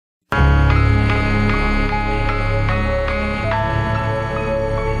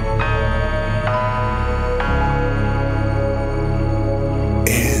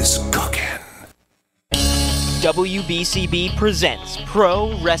WBCB presents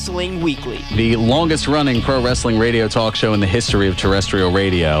Pro Wrestling Weekly, the longest-running pro wrestling radio talk show in the history of terrestrial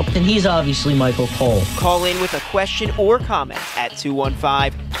radio. And he's obviously Michael Cole. Call in with a question or comment at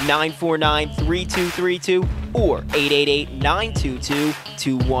 215-949-3232 or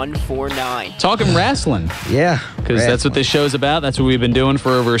 888-922-2149. Talking wrestling. Yeah. Because that's what this show's about. That's what we've been doing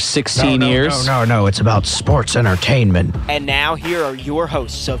for over 16 years. No. It's about sports entertainment. And now here are your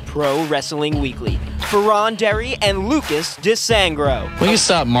hosts of Pro Wrestling Weekly, Fearon and Lucas DeSangro. Will you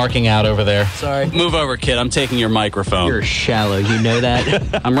stop marking out over there? Sorry. Move over, kid. I'm taking your microphone. You're shallow, you know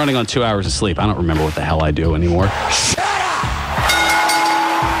that? I'm running on 2 hours of sleep. I don't remember what the hell I do anymore. Shut up!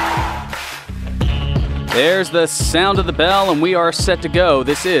 There's the sound of the bell, and we are set to go.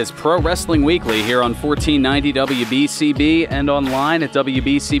 This is Pro Wrestling Weekly here on 1490 WBCB and online at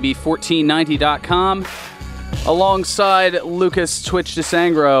WBCB1490.com. Alongside Lucas Twitch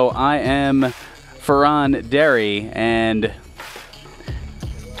DeSangro, I am Fearon Derry, and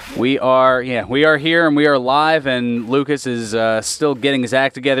we are here and we are live, and Lucas is still getting his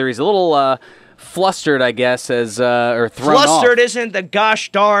act together. He's a little flustered, I guess, or thrown off. Flustered isn't the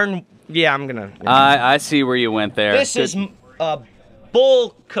gosh darn... Yeah, I'm gonna... I see where you went there. This is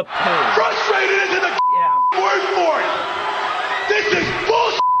bull capoon. Frustrated isn't the word for it. This is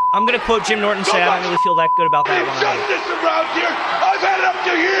bullshit. I'm gonna quote Jim Norton say, I don't really feel that good about that one. Injustice around here. I've had it up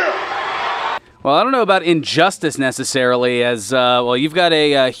to here. Well, I don't know about injustice necessarily, as you've got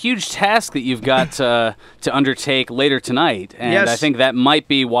a huge task that you've got to undertake later tonight, and yes. I think that might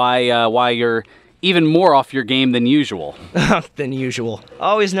be why you're even more off your game than usual. Than usual.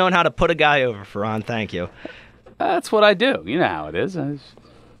 Always known how to put a guy over, Fearon. Thank you. That's what I do. You know how it is.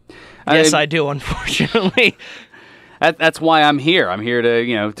 Yes, I do. Unfortunately. That's why I'm here. I'm here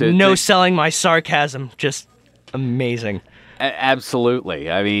to selling my sarcasm. Just amazing.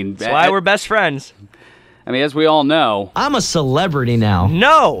 Absolutely. I mean, that's why we're best friends. I mean, as we all know, I'm a celebrity now.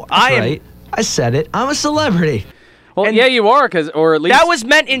 No, That's right. I said it. I'm a celebrity. Well, and yeah, you are, or at least... That was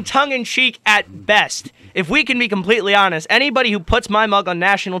meant in tongue-in-cheek at best. If we can be completely honest, anybody who puts my mug on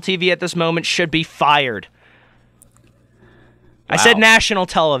national TV at this moment should be fired. Wow. I said national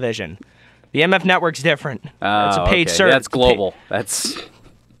television. The MF Network's different. It's a paid service. That's global. That's...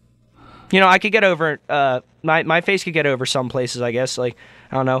 I could get over... My face could get over some places, I guess. Like,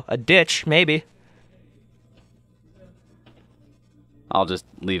 I don't know, a ditch, maybe. I'll just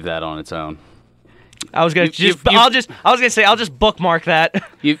leave that on its own. I was gonna say I'll just bookmark that.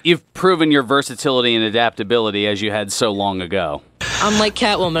 You've proven your versatility and adaptability as you had so long ago. I'm like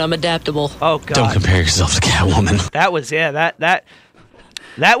Catwoman. I'm adaptable. Oh God! Don't compare yourself to Catwoman. That was that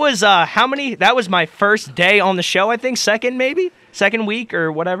was how many? That was my first day on the show. I think second week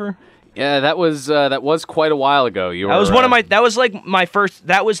or whatever. Yeah, that was quite a while ago. That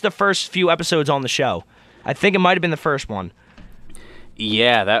was the first few episodes on the show. I think it might have been the first one.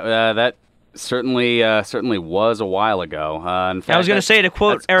 Yeah, that. Certainly was a while ago. In fact, I was going to say, to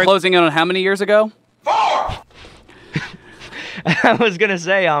quote Eric... Closing in on how many years ago? 4! I was going to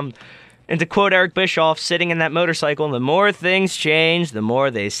say, and to quote Eric Bischoff, sitting in that motorcycle, the more things change, the more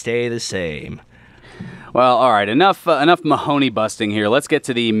they stay the same. Well, all right, enough Mahoney busting here. Let's get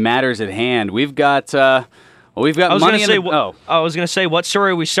to the matters at hand. We've got money in the... I was going to say, what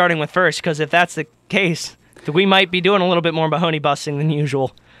story are we starting with first? Because if that's the case, we might be doing a little bit more Mahoney busting than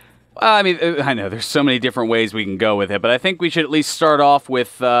usual. I mean, I know there's so many different ways we can go with it, but I think we should at least start off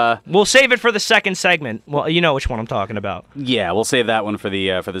with... We'll save it for the second segment. Well, you know which one I'm talking about. Yeah, we'll save that one for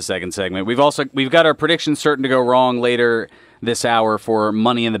the second segment. We've got our predictions certain to go wrong later this hour for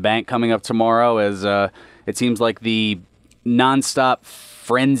Money in the Bank coming up tomorrow, as it seems like the nonstop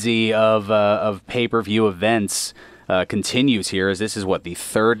frenzy of pay-per-view events continues here, as this is, the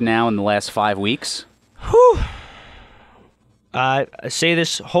third now in the last 5 weeks? Whew. I say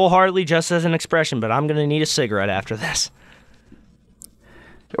this wholeheartedly just as an expression, but I'm going to need a cigarette after this.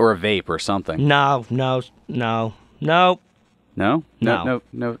 Or a vape or something. No. No? No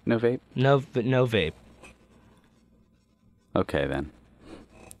vape? No vape. Okay, then.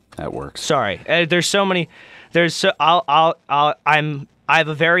 That works. Sorry. There's so many... I have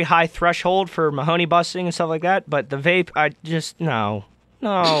a very high threshold for Mahoney busting and stuff like that, but the vape, I just... No,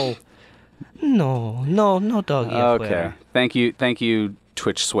 doggy. Okay. Thank you,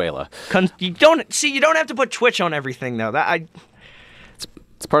 Twitch Swayla. You don't have to put Twitch on everything though.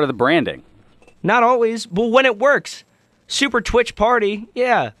 It's part of the branding. Not always. Well, when it works. Super Twitch party,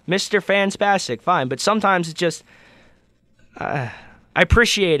 yeah. Mr. Fanspastic, fine. But sometimes it's just I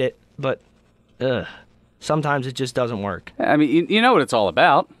appreciate it, but sometimes it just doesn't work. I mean, you know what it's all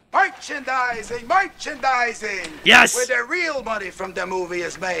about. Merchandising! Yes! Where the real money from the movie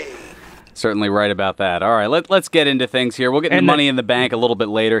is made. Certainly right about that. All right, let's get into things here. We'll get into Money in the Bank a little bit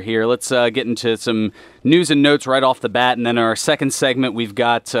later here. Let's get into some news and notes right off the bat. And then in our second segment, we've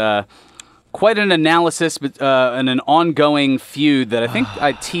got quite an analysis and an ongoing feud that I think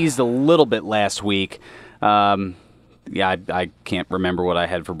I teased a little bit last week. I can't remember what I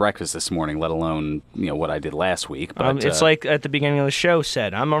had for breakfast this morning, let alone what I did last week. But it's like at the beginning of the show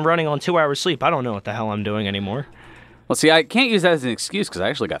said, I'm running on 2 hours sleep. I don't know what the hell I'm doing anymore. Well, see, I can't use that as an excuse because I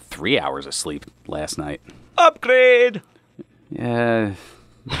actually got 3 hours of sleep last night. Upgrade! Yeah,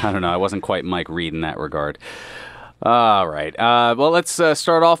 I don't know. I wasn't quite Mike Reed in that regard. All right. Well, let's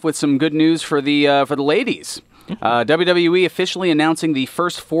start off with some good news for the ladies. WWE officially announcing the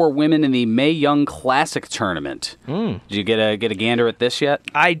first 4 women in the Mae Young Classic tournament. Did you get a gander at this yet?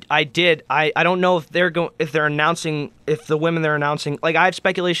 I did. I don't know if they're announcing, if the women they're announcing, like I have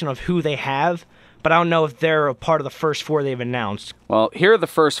speculation of who they have, but I don't know if they're a part of the first 4 they've announced. Well, here are the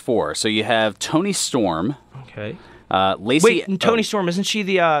first 4. So you have Toni Storm. Okay. Lacey. Wait, and Toni Storm, isn't she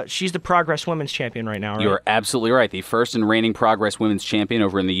she's the Progress Women's Champion right now, right? You're absolutely right. The first and reigning Progress Women's Champion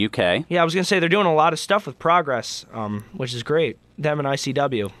over in the UK. Yeah, I was going to say they're doing a lot of stuff with Progress, which is great. Them and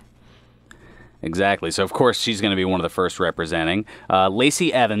ICW. Exactly. So, of course, she's going to be one of the first representing.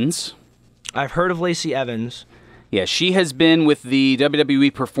 Lacey Evans. I've heard of Lacey Evans. Yeah, she has been with the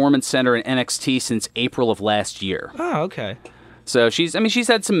WWE Performance Center in NXT since April of last year. Oh, okay. So she's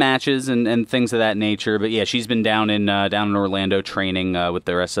had some matches and things of that nature, but yeah, she's been down in Orlando training with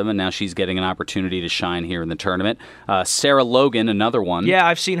the rest of them, and now she's getting an opportunity to shine here in the tournament. Sarah Logan, another one. Yeah,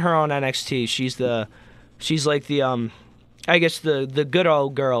 I've seen her on NXT. She's like the I guess the good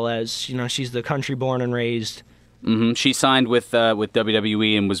old girl, as she's the country born and raised. Mm-hmm. She signed with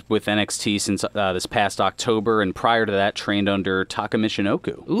WWE and was with NXT since this past October, and prior to that, trained under Taka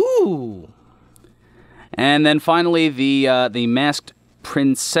Michinoku. Ooh. And then finally, the masked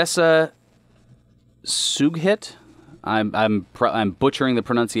Princessa Sughit. I'm butchering the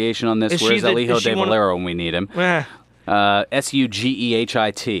pronunciation on this. Where's Alejo De Valero when we need him? Sughit.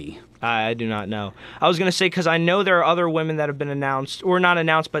 I do not know. I was going to say, because I know there are other women that have been announced, or not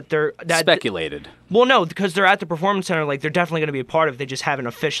announced, but they're... speculated. Well, no, because they're at the Performance Center, like, they're definitely going to be a part of it. They just haven't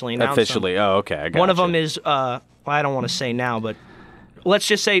officially announced them. Oh, okay, I got One of them is, I don't want to say now, but let's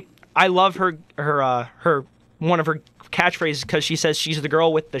just say, I love her one of her catchphrases, because she says she's the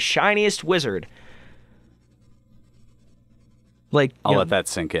girl with the shiniest wizard. Like, I'll let that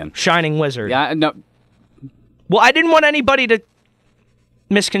sink in. Shining wizard. Yeah, no. Well, I didn't want anybody to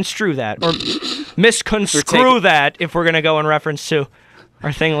misconstrue that, or misconstrue that, if we're gonna go in reference to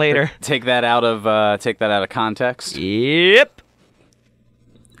our thing later. Take that out of context. Yep.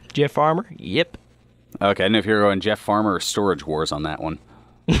 Jeff Farmer. Yep. Okay, I don't know if you're going Jeff Farmer or Storage Wars on that one.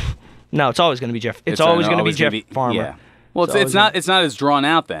 No, it's always gonna be Jeff. It's always gonna be Jeff Farmer. Yeah. Well, it's not as drawn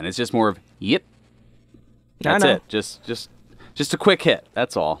out then. It's just more of yep. That's it. Just a quick hit.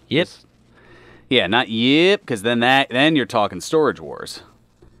 That's all. Yep. Yeah, not yep, because then you're talking Storage Wars.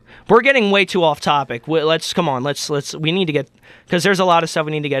 We're getting way too off topic. We need to get, because there's a lot of stuff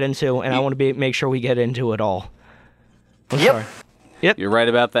we need to get into, and I want to make sure we get into it all. Sorry. Yep. You're right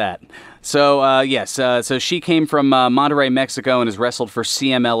about that. So, yes, so she came from Monterrey, Mexico, and has wrestled for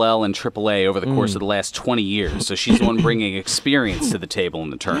CMLL and AAA over the course of the last 20 years. So she's the one bringing experience to the table in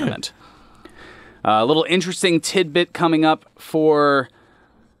the tournament. A little interesting tidbit coming up for...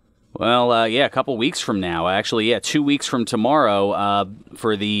 Well, a couple weeks from now. Actually, 2 weeks from tomorrow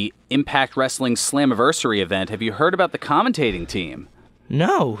for the Impact Wrestling Slammiversary event. Have you heard about the commentating team?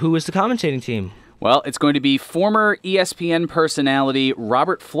 No. Who is the commentating team? Well, it's going to be former ESPN personality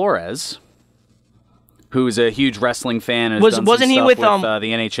Robert Flores, who's a huge wrestling fan and has done some stuff with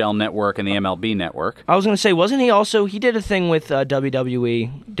the NHL Network and the MLB Network. I was going to say, wasn't he also... He did a thing with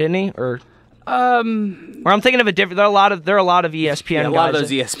WWE, didn't he? Or I'm thinking of a different. There are a lot of ESPN guys. A lot of those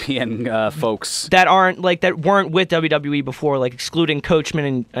ESPN folks that weren't with WWE before, like excluding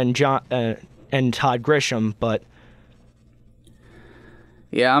Coachman and John and Todd Grisham. But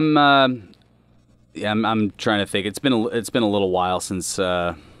yeah, I'm trying to think. It's been a little while since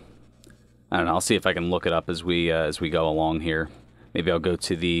I don't know. I'll see if I can look it up as we go along here. Maybe I'll go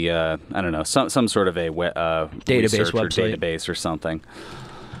to the I don't know, some sort of a database website or database or something.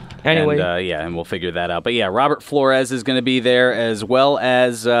 Anyway, and we'll figure that out. But yeah, Robert Flores is going to be there, as well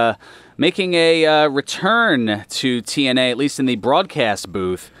as making a return to TNA, at least in the broadcast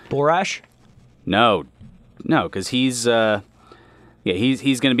booth. Borash? No, because he's going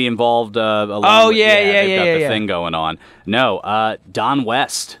to be involved. They've got the thing going on. No, Don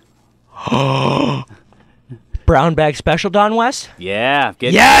West. Brown bag special, Don West? Yeah.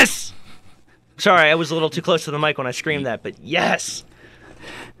 Yes. Sorry, I was a little too close to the mic when I screamed that, but yes.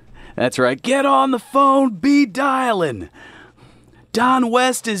 That's right. Get on the phone, be dialing. Don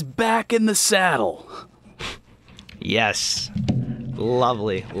West is back in the saddle. Yes.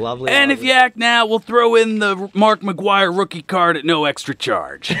 Lovely. And if you act now, we'll throw in the Mark McGuire rookie card at no extra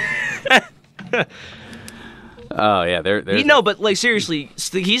charge. Oh, yeah. But like seriously,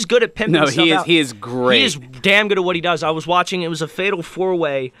 he's good at pimping stuff out. He is great. He is damn good at what he does. I was watching, it was a Fatal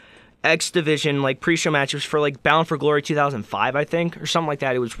 4-Way X Division like pre-show match. It was for like Bound for Glory 2005, I think, or something like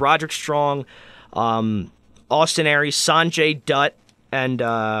that. It was Roderick Strong, Austin Aries, Sanjay Dutt, and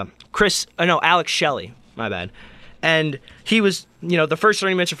Alex Shelley. My bad. And he was, the first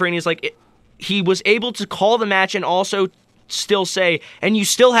 30 minutes of Fearon, he's like, he was able to call the match and also still say, and you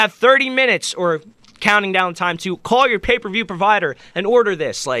still have 30 minutes or counting down time to call your pay-per-view provider and order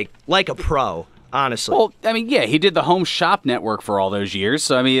this, like a pro, honestly. Well, I mean, yeah, he did the Home Shop Network for all those years,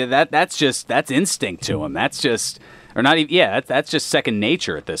 so I mean, that's instinct to him. That's just second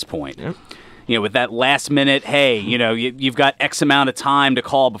nature at this point. Yep. With that last minute, hey, you've got X amount of time to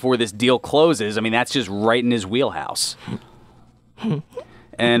call before this deal closes. I mean, that's just right in his wheelhouse.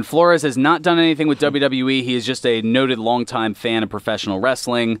 And Flores has not done anything with WWE. He is just a noted longtime fan of professional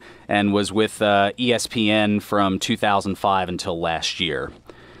wrestling and was with ESPN from 2005 until last year.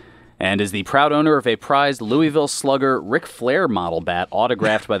 And is the proud owner of a prized Louisville Slugger Ric Flair model bat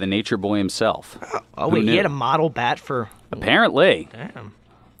autographed by the Nature Boy himself. Oh, wait, he had a model bat for... Apparently. Damn.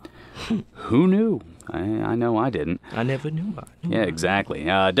 Who knew? I know I didn't. I never knew. Yeah, exactly.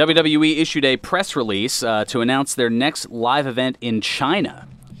 WWE issued a press release to announce their next live event in China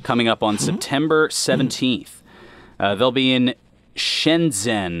coming up on September 17th. They'll be in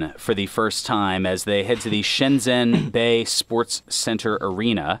Shenzhen for the first time as they head to the Shenzhen Bay Sports Center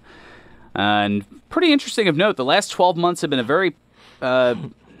Arena. And pretty interesting of note, the last 12 months have been a very...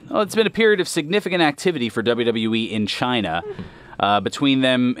 it's been a period of significant activity for WWE in China. Between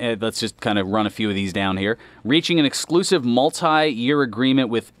them, let's just kind of run a few of these down here. Reaching an exclusive multi-year agreement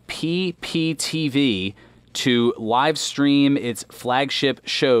with PPTV to live stream its flagship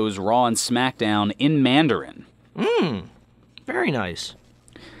shows Raw and SmackDown in Mandarin. Very nice.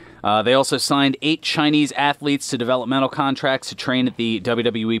 They also signed 8 Chinese athletes to developmental contracts to train at the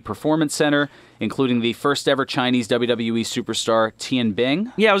WWE Performance Center, including the first ever Chinese WWE superstar Tian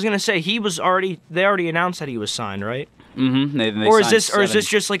Bing. Yeah, I was gonna say they already announced that he was signed, right? Mm-hmm. They or is this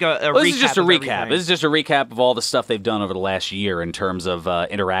just like a recap? This is just a recap. Everything? This is just a recap of all the stuff they've done over the last year in terms of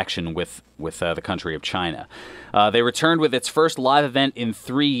interaction with the country of China. They returned with its first live event in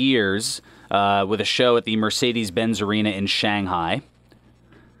 3 years with a show at the Mercedes-Benz Arena in Shanghai.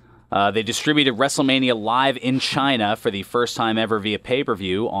 They distributed WrestleMania live in China for the first time ever via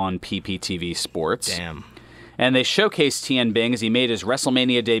pay-per-view on PPTV Sports. Damn. And they showcased Tian Bing as he made his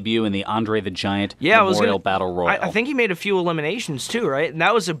WrestleMania debut in the Andre the Giant Memorial Battle Royal. I think he made a few eliminations too, right? And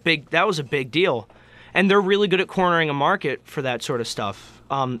that was a big deal. And they're really good at cornering a market for that sort of stuff.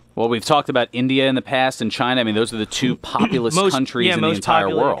 Well, we've talked about India in the past and China. I mean, those are the two populous countries in the entire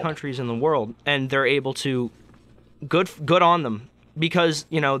world. Most popular countries in the world, and they're able to good on them because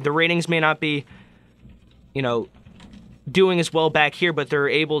the ratings may not be doing as well back here, but they're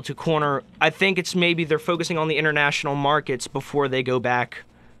able to corner. I think it's maybe they're focusing on the international markets before they go back,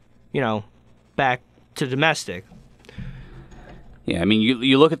 back to domestic. Yeah, I mean,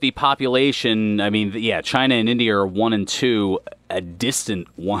 you look at the population. I mean, yeah, China and India are 1 and 2, a distant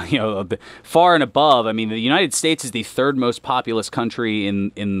one, far and above. I mean, the United States is the third most populous country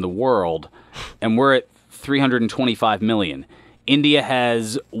in the world, and we're at 325 million. India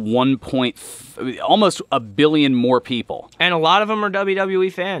has almost a billion more people. And a lot of them are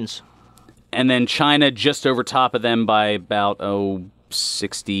WWE fans. And then China just over top of them by about,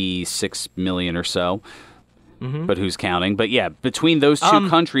 66 million or so. Mm-hmm. But who's counting? But yeah, between those two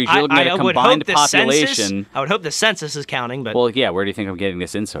countries, you're looking at a combined population. I would hope the census is counting, but... Well, yeah, where do you think I'm getting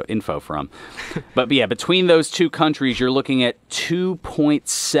this info from? But yeah, between those two countries, you're looking at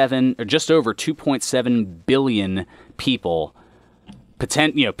 2.7, or just over 2.7 billion people,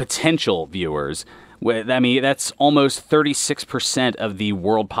 potential viewers. I mean, that's almost 36% of the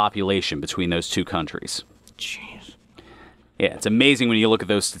world population between those two countries. Jeez. Yeah, it's amazing when you look at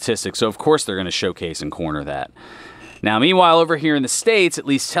those statistics. So, of course, they're going to showcase and corner that. Now, meanwhile, over here in the States, at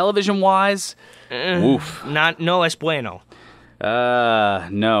least television-wise, woof. No es bueno.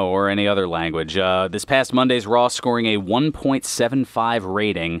 No, or any other language. This past Monday's Raw scoring a 1.75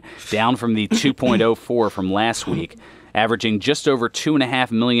 rating, down from the 2.04 from last week, averaging just over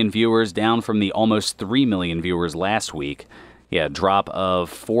 2.5 million viewers, down from the almost 3 million viewers last week. Yeah, drop of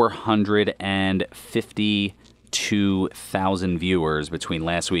 452,000 viewers between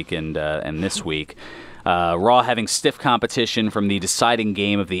last week and this week. Raw having stiff competition from the deciding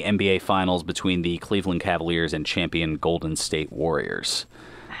game of the NBA Finals between the Cleveland Cavaliers and champion Golden State Warriors.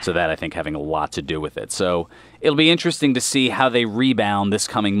 So that, I think, having a lot to do with it. So it'll be interesting to see how they rebound this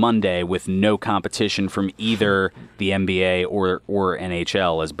coming Monday with no competition from either the NBA or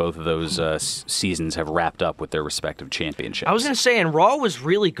NHL, as both of those seasons have wrapped up with their respective championships. I was going to say, and Raw was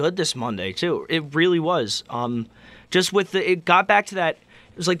really good this Monday, too. It really was. Just with it got back to that,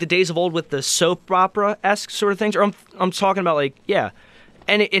 it was like the days of old with the soap opera-esque sort of things. Or I'm talking about, like, yeah.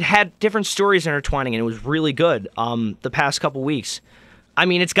 And it had different stories intertwining, and it was really good the past couple weeks. I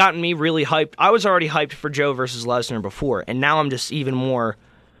mean, it's gotten me really hyped. I was already hyped for Joe versus Lesnar before, and now I'm just even more,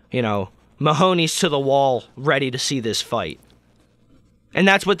 Mahoney's to the wall, ready to see this fight. And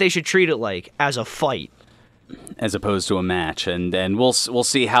that's what they should treat it like, as a fight. As opposed to a match. And we'll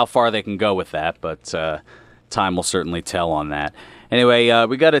see how far they can go with that, but time will certainly tell on that. Anyway,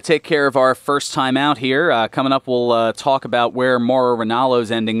 we got to take care of our first time out here. Coming up, we'll talk about where Mauro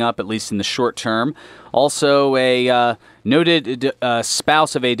Ranallo's ending up, at least in the short term. Also, a noted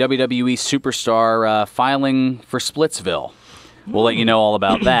spouse of a WWE superstar filing for Splitsville. We'll let you know all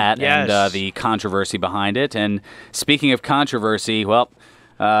about that and the controversy behind it. And speaking of controversy, well,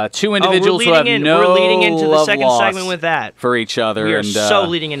 two individuals who have we're leading into the love second lost segment with that for each other. We are and, so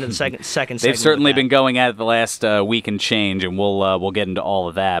leading into the second segment. They've certainly been going at it the last week and change, and we'll get into all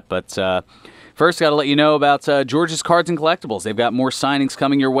of that. But first, got to let you know about George's Cards and Collectibles. They've got more signings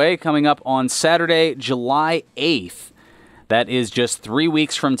coming your way, coming up on Saturday, July 8th. That is just 3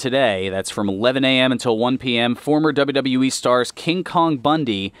 weeks from today. That's from 11 a.m. until 1 p.m. Former WWE stars King Kong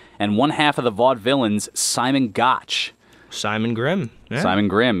Bundy and one half of the Vaudevillains, Simon Gotch. Simon Grimm. Yeah. Simon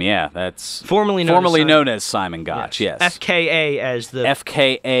Grimm, yeah. That's formerly known as Simon Gotch, yes. FKA as the...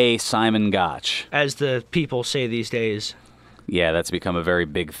 FKA Simon Gotch. As the people say these days. Yeah, that's become a very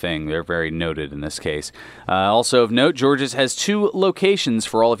big thing. They're very noted in this case. Also of note, George's has 2 locations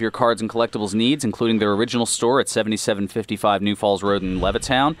for all of your cards and collectibles needs, including their original store at 7755 New Falls Road in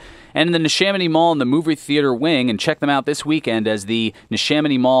Levittown, and in the Neshaminy Mall in the movie theater wing. And check them out this weekend as the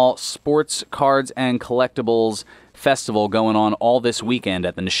Neshaminy Mall Sports Cards and Collectibles Festival going on all this weekend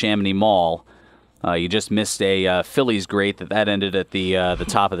at the Neshaminy Mall. You just missed a Phillies great that ended at the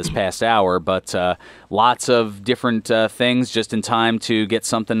top of this past hour, but lots of different things just in time to get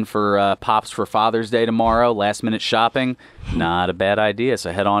something for Pops for Father's Day tomorrow. Last-minute shopping, not a bad idea,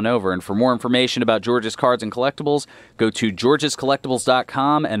 so head on over. And for more information about George's Cards and Collectibles, go to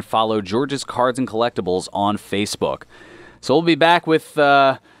georgescollectibles.com and follow George's Cards and Collectibles on Facebook. So we'll be back with...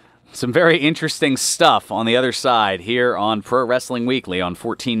 some very interesting stuff on the other side here on Pro Wrestling Weekly on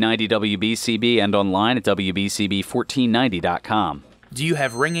 1490 WBCB and online at WBCB1490.com. Do you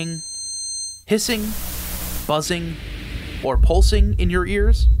have ringing, hissing, buzzing, or pulsing in your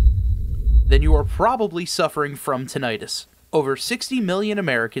ears? Then you are probably suffering from tinnitus. Over 60 million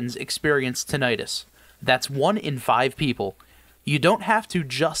Americans experience tinnitus. That's 1 in 5 people. You don't have to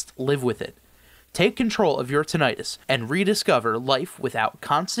just live with it. Take control of your tinnitus and rediscover life without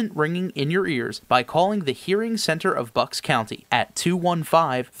constant ringing in your ears by calling the Hearing Center of Bucks County at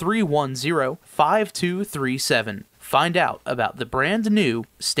 215-310-5237. Find out about the brand new,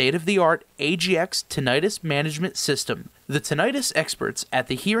 state-of-the-art AGX Tinnitus Management System. The tinnitus experts at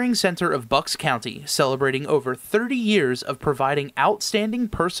the Hearing Center of Bucks County, celebrating over 30 years of providing outstanding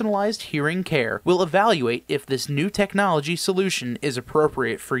personalized hearing care, will evaluate if this new technology solution is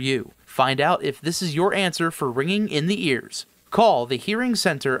appropriate for you. Find out if this is your answer for ringing in the ears. Call the Hearing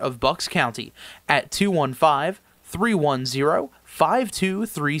Center of Bucks County at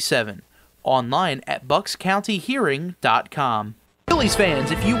 215-310-5237. Online at buckscountyhearing.com. Phillies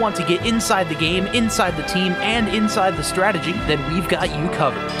fans, if you want to get inside the game, inside the team, and inside the strategy, then we've got you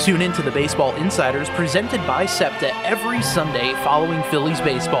covered. Tune into the Baseball Insiders presented by SEPTA every Sunday following Phillies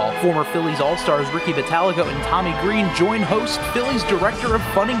baseball. Former Phillies All-Stars Ricky Vitaligo and Tommy Green join host Phillies Director of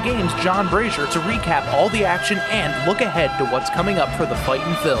Fun and Games John Brazier to recap all the action and look ahead to what's coming up for the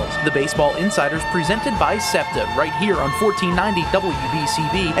Fightin' Phils. The Baseball Insiders presented by SEPTA right here on 1490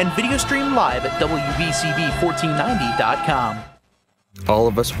 WBCB and video stream live at WBCB1490.com. All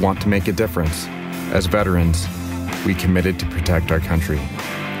of us want to make a difference. As veterans, we committed to protect our country.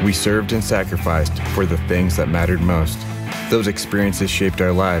 We served and sacrificed for the things that mattered most. Those experiences shaped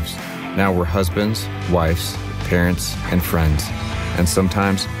our lives. Now we're husbands, wives, parents, and friends. And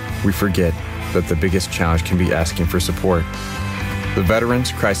sometimes we forget that the biggest challenge can be asking for support. The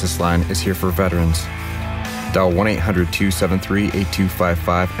Veterans Crisis Line is here for veterans. Dial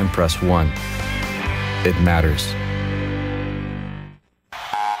 1-800-273-8255 and press 1. It matters.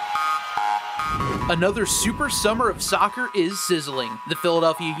 Another super summer of soccer is sizzling. The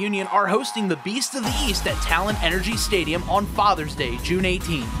Philadelphia Union are hosting the Beast of the East at Talent Energy Stadium on Father's Day, June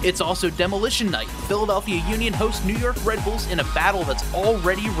 18. It's also Demolition Night. Philadelphia Union hosts New York Red Bulls in a battle that's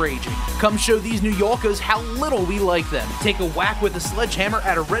already raging. Come show these New Yorkers how little we like them. Take a whack with a sledgehammer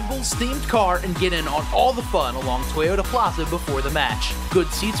at a Red Bulls themed car and get in on all the fun along Toyota Plaza before the match.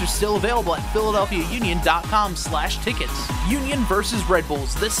 Good seats are still available at philadelphiaunion.com/tickets. Union versus Red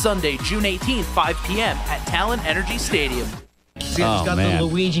Bulls this Sunday, June 18th, 5 p.m. at Talent Energy Stadium. He's got the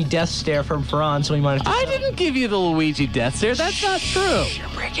Luigi death stare from Fearon, so he might have to... I didn't give you the Luigi death stare. That's not true. You're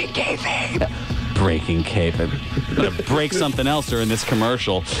breaking kayfabe. Breaking kayfabe. Gonna break something else during this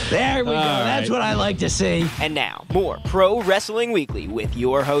commercial. There we go. That's what I like to see. And now, more Pro Wrestling Weekly with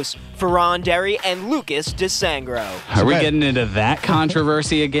your hosts, Fearon and Lucas DeSangro. Are we getting into that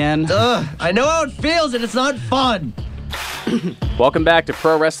controversy again? I know how it feels, and it's not fun. Welcome back to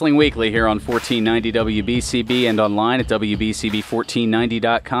Pro Wrestling Weekly here on 1490 WBCB and online at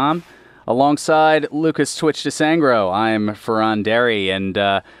WBCB1490.com. Alongside Lucas Twitch DeSangro, I'm Fearon Derry, and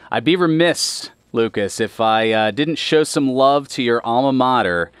I'd be remiss, Lucas, if I didn't show some love to your alma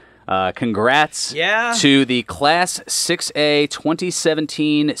mater. Congrats to the Class 6A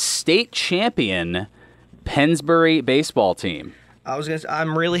 2017 state champion Pennsbury baseball team.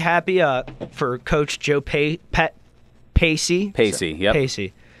 I'm really happy for Coach Joe Pacey. Yep.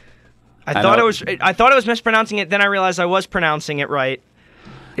 Pacey. I thought I was mispronouncing it. Then I realized I was pronouncing it right.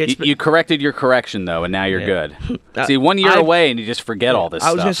 You corrected your correction though, and now you're good. See, 1 year away, and you just forget all this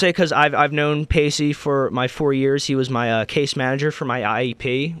stuff. I was gonna say because I've known Pacey for my 4 years. He was my case manager for my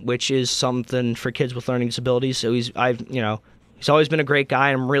IEP, which is something for kids with learning disabilities. So he's always been a great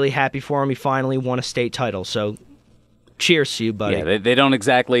guy, and I'm really happy for him. He finally won a state title. So. Cheers to you, buddy. Yeah, they don't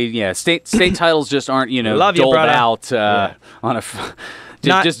exactly. Yeah, state titles just aren't Love doled you, out on a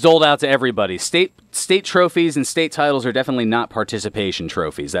just doled out to everybody. State trophies and state titles are definitely not participation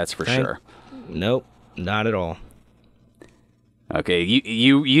trophies. That's for sure. Nope, not at all. Okay,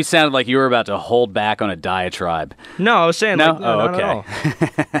 you sounded like you were about to hold back on a diatribe. No, I was saying no. Not okay.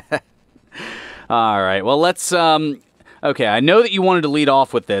 at all. All right. Well, let's. Okay, I know that you wanted to lead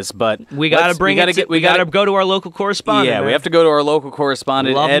off with this, but we gotta go to our local correspondent. Yeah, man. we have to go to our local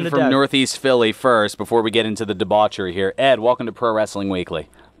correspondent, Ed from Northeast Philly, first before we get into the debauchery here. Ed, welcome to Pro Wrestling Weekly.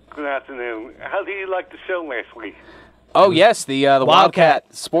 Good afternoon. How did you like the show last week? Oh yes, the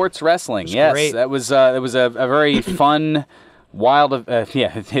Wildcat Sports Wrestling. Yes, great. that was a very fun.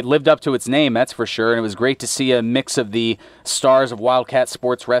 It lived up to its name, that's for sure, and it was great to see a mix of the stars of Wildcat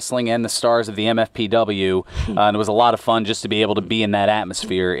Sports Wrestling and the stars of the MFPW, and it was a lot of fun just to be able to be in that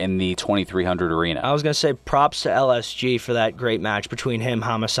atmosphere in the 2300 arena. I was going to say props to LSG for that great match between him,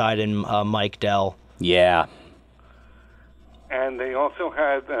 Homicide, and Mike Dell. Yeah. And they also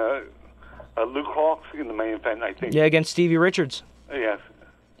had Luke Hawks in the main event, I think. Yeah, against Stevie Richards. Yes.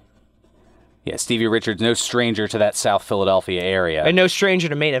 Yeah, Stevie Richards, no stranger to that South Philadelphia area. And no stranger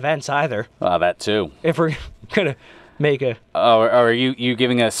to main events either. That too. If we're going to make a... Oh, are you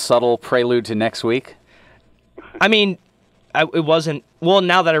giving a subtle prelude to next week? I mean, it wasn't... Well,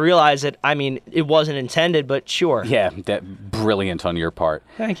 now that I realize it, I mean, it wasn't intended, but sure. Yeah, brilliant on your part.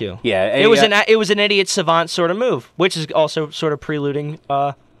 Thank you. Yeah. It was an idiot savant sort of move, which is also sort of preluding...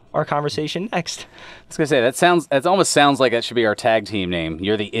 our conversation next. I was gonna say that almost sounds like that should be our tag team name.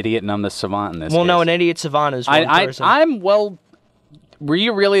 You're the idiot and I'm the savant in this. Well, case. no, an idiot savant is one person. Were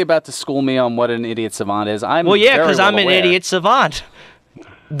you really about to school me on what an idiot savant is? Well, yeah, because I'm an idiot savant.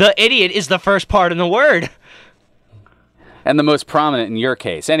 The idiot is the first part in the word. And the most prominent in your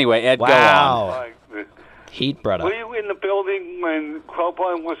case. Anyway, Ed, wow. go on. Heat, brother. Were you in the building when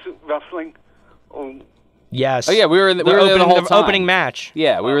Crowbar was wrestling? Yes. Oh yeah, we were there the whole time. Opening match.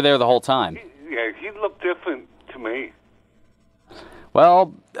 Yeah, we were there the whole time. He looked different to me.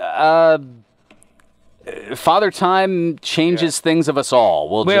 Well, Father Time changes things of us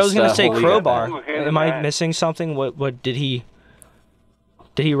all. I was going to say Crowbar. Am I missing something? What did he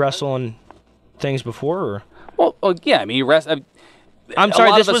wrestle in things before? Or? Well, yeah. I mean, he wrestled. I'm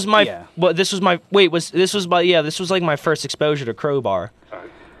sorry. This was my. Yeah. Well, this was my. Wait. This was like my first exposure to Crowbar.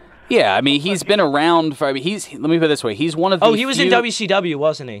 Yeah, I mean, he's been around for. I mean, let me put it this way: he's one of the. Oh, he was in WCW,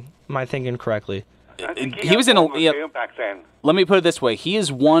 wasn't he? Am I thinking correctly? He was in a. Back then. Let me put it this way: he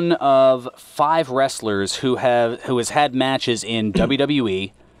is one of 5 wrestlers who has had matches in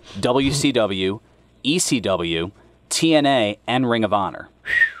WWE, WCW, ECW, TNA, and Ring of Honor.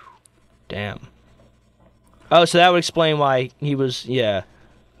 Damn. Oh, so that would explain why he was. Yeah.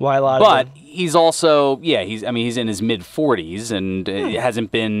 Why a lot but of he's also he's in his mid 40s and it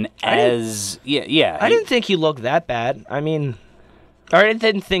hasn't been as I didn't think he looked that bad. I mean, I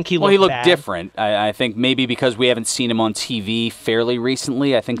didn't think he looked Well, he looked bad. different. I think maybe because we haven't seen him on TV fairly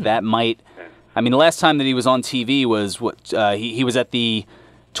recently. I think that might... I mean, the last time that he was on TV was he was at the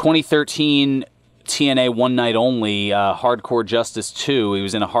 2013 TNA One Night Only Hardcore Justice 2. He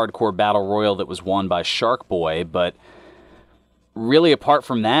was in a hardcore battle royal that was won by Shark Boy, but really apart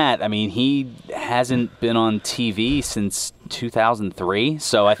from that, I mean, he hasn't been on TV since 2003.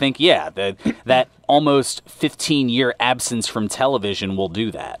 So I think, yeah, that almost 15-year absence from television will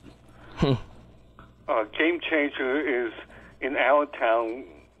do that. Game Changer is in our town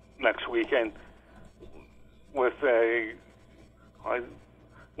next weekend with a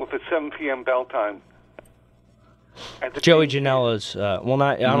 7 p.m. bell time. Joey Janela's, I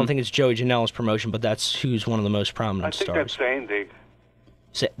don't think it's Joey Janela's promotion, but that's who's one of the most prominent stars. I think that's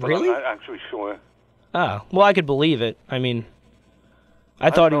Zandig. Really? I'm not actually sure. Oh, well, I could believe it. I mean,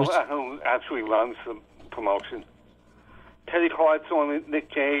 I thought he was... Who actually runs the promotion. Teddy Hart's on it,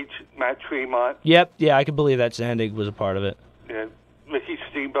 Nick Gage, Matt Tremont. Yep, yeah, I could believe that Zandig was a part of it. Yeah, Ricky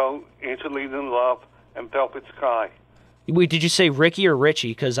Steamboat, Angelina Love, and Velvet Sky. Wait, did you say Ricky or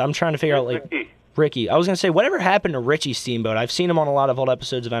Richie? Because I'm trying to figure out, like... Ricky. I was going to say, whatever happened to Richie Steamboat? I've seen him on a lot of old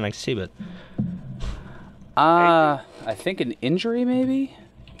episodes of NXT, but... I think an injury, maybe?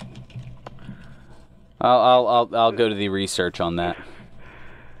 I'll go to the research on that.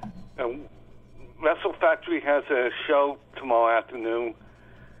 Wrestle Factory has a show tomorrow afternoon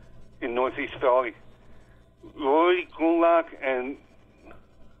in Northeast Philly. Rory Gulak and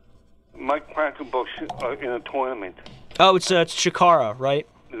Mike Quackenbush are in a tournament. Oh, it's Chikara, right?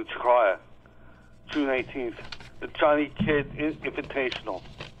 In Chikara, June 18th. The Johnny Kidd Invitational.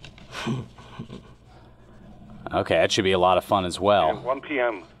 Okay, that should be a lot of fun as well. At 1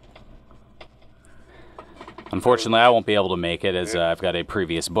 p.m. Unfortunately, I won't be able to make it as I've got a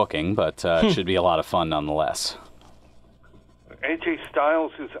previous booking, but it should be a lot of fun nonetheless. AJ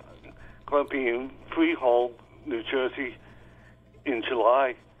Styles is going to be in Freehold, New Jersey in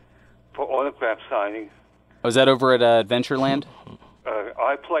for autograph signing. Was that over at Adventureland?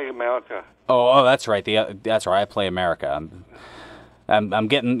 I Play America. Oh, that's right. That's right. I Play America. I'm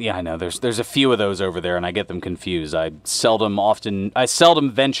getting. Yeah, I know. There's a few of those over there, and I get them confused. I seldom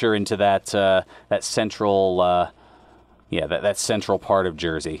venture into that central. That central part of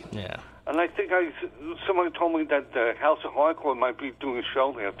Jersey. Yeah. And I think someone told me that the House of Hardcore might be doing a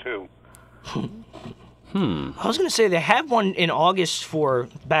show there too. I was going to say they have one in August for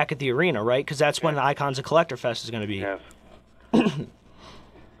back at the arena, right? Because that's when the Icons of Collector Fest is going to be. Yes.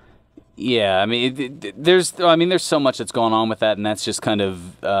 Yeah, I mean, there's so much that's going on with that, and that's just kind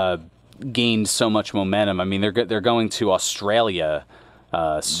of gained so much momentum. I mean, they're going to Australia.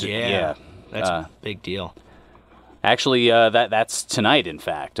 That's a big deal. Actually, that's tonight. In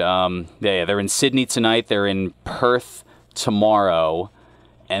fact, they're in Sydney tonight. They're in Perth tomorrow,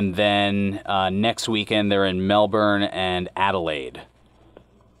 and then next weekend they're in Melbourne and Adelaide.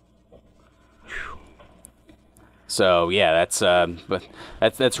 So yeah, that's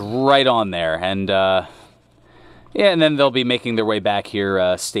right on there, and and then they'll be making their way back here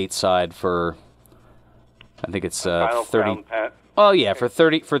stateside for, I think it's 30. Oh yeah, for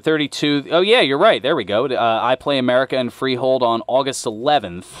 32. Oh yeah, you're right. There we go. I Play America and Freehold on August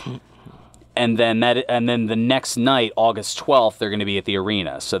 11th, and then the next night, August 12th, they're going to be at the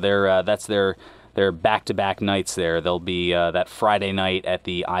arena. So that's their back-to-back nights there. They'll be that Friday night at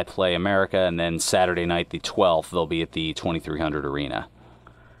the I Play America, and then Saturday night, the 12th, they'll be at the 2300 Arena.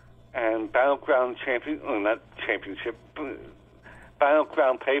 And Battleground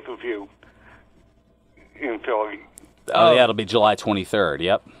Battleground pay-per-view in Philly. Oh, yeah, it'll be July 23rd,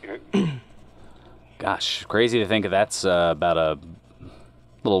 yep. Gosh, crazy to think that's about a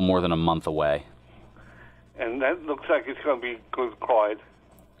little more than a month away. And that looks like it's going to be a good card.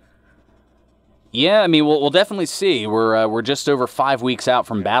 Yeah, I mean, we'll definitely see. We're just over 5 weeks out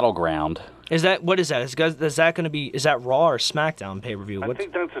from Battleground. What is that? Is that going to be? Is that Raw or SmackDown pay-per-view? I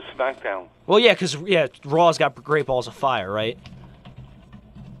think that's a SmackDown. Well, yeah, because Raw's got Great Balls of Fire, right?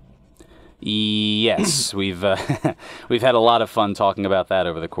 Yes, we've had a lot of fun talking about that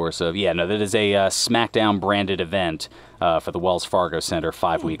over the course of that is a SmackDown branded event for the Wells Fargo Center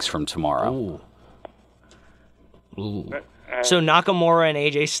 5 weeks from tomorrow. Ooh. So Nakamura and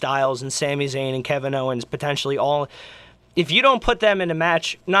AJ Styles and Sami Zayn and Kevin Owens potentially all, if you don't put them in a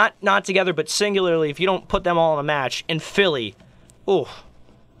match, not together but singularly, if you don't put them all in a match in Philly,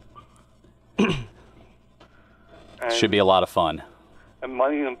 should be a lot of fun. And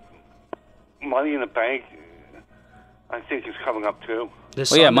Money in the Bank, I think, is coming up too.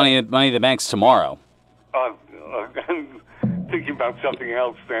 Money in the Bank's tomorrow. I'm thinking about something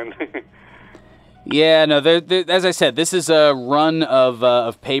else then. Yeah, no, as I said, this is a run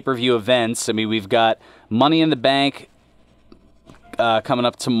of pay-per-view events. I mean, we've got Money in the Bank coming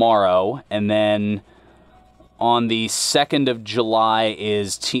up tomorrow, and then on the 2nd of July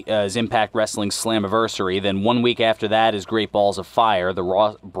is Impact Wrestling Slammiversary. Then 1 week after that is Great Balls of Fire, the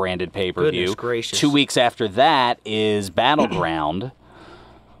Raw-branded pay-per-view. Goodness gracious. 2 weeks after that is Battleground,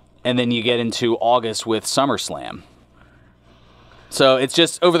 and then you get into August with SummerSlam. So it's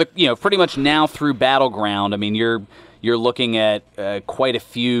just over the, pretty much now through Battleground. I mean, you're looking at quite a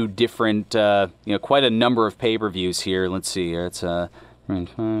few different, quite a number of pay-per-views here. Let's see here. It's 7,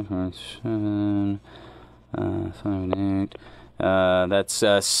 8.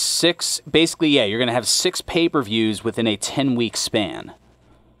 That's 6. Basically, yeah, you're going to have 6 pay-per-views within a 10-week span.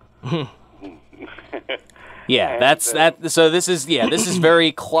 Yeah, that's that. So this is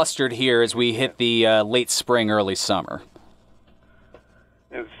very clustered here as we hit the late spring, early summer.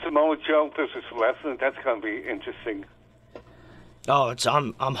 And Samoa Joe versus Lesnar, that's going to be interesting. Oh,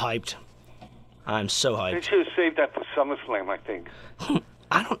 I'm hyped. I'm so hyped. They should have saved that for SummerSlam, I think.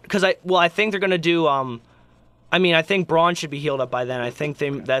 I think they're gonna do. I think Braun should be healed up by then. I think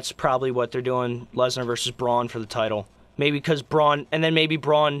that's probably what they're doing. Lesnar versus Braun for the title. Maybe because Braun, and then maybe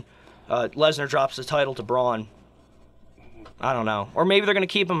Braun, Lesnar drops the title to Braun. I don't know. Or maybe they're gonna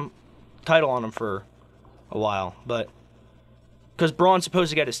keep him title on him for a while, but because Braun's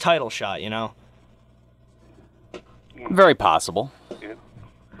supposed to get his title shot, Very possible. Yeah.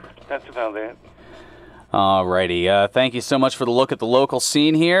 That's about it. Alrighty. Thank you so much for the look at the local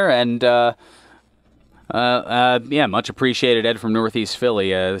scene here, and much appreciated, Ed from Northeast Philly.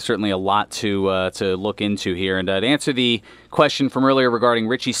 Certainly a lot to look into here. And to answer the question from earlier regarding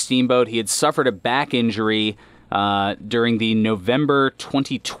Richie Steamboat, he had suffered a back injury during the November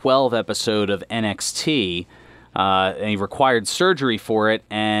 2012 episode of NXT. And he required surgery for it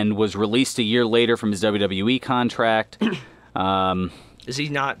and was released a year later from his WWE contract. Is he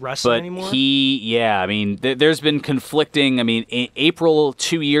not wrestling anymore? There's been conflicting. In April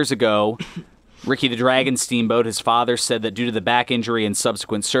 2 years ago, Ricky the Dragon Steamboat, his father, said that due to the back injury and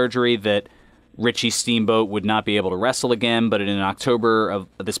subsequent surgery that Richie Steamboat would not be able to wrestle again. But in October of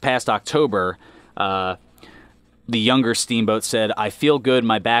this past October, the younger Steamboat said, "I feel good.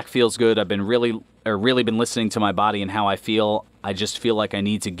 My back feels good. I've been really been listening to my body and how I feel. I just feel like I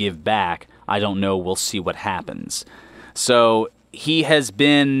need to give back. I don't know. We'll see what happens." So he has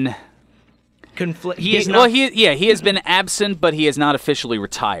been he has been absent, but he has not officially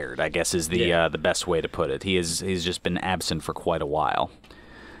retired, I guess is the best way to put it. He's just been absent for quite a while.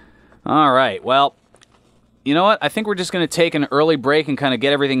 All right. Well, you know what? I think we're just going to take an early break and kind of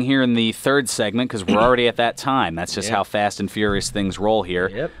get everything here in the third segment because we're already at that time. That's just how fast and furious things roll here.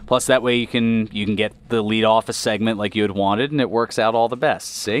 Yep. Plus, that way you can get the lead off a segment like you had wanted, and it works out all the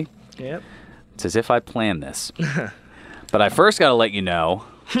best. See? Yep. It's as if I planned this. But I first got to let you know.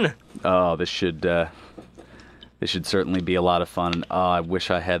 Oh, this should certainly be a lot of fun. Oh, I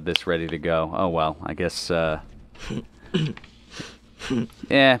wish I had this ready to go. Oh well, I guess. Forget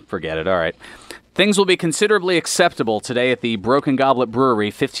it. All right. Things will be considerably acceptable today at the Broken Goblet Brewery,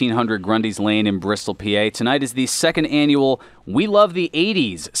 1500 Grundy's Lane in Bristol, PA. Tonight is the second annual We Love the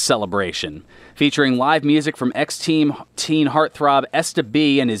 80s celebration, featuring live music from ex-teen heartthrob Esta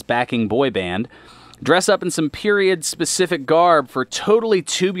B and his backing boy band. Dress up in some period-specific garb for totally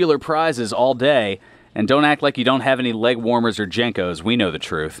tubular prizes all day, and don't act like you don't have any leg warmers or Jenkos. We know the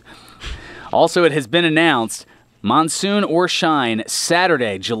truth. Also, it has been announced, Monsoon or Shine,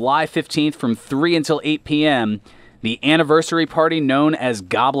 Saturday, July 15th from 3 until 8 p.m., the anniversary party known as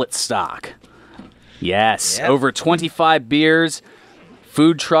Goblet Stock. Yes, over 25 beers,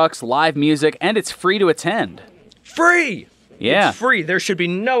 food trucks, live music, and it's free to attend. Free! Yeah. It's free. There should be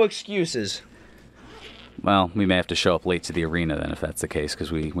no excuses. Well, we may have to show up late to the arena then if that's the case,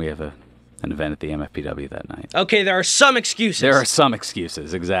 because we have an event at the MFPW that night. Okay, there are some excuses. There are some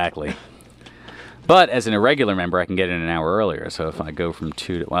excuses, exactly. But as an irregular member, I can get in an hour earlier. So if I go from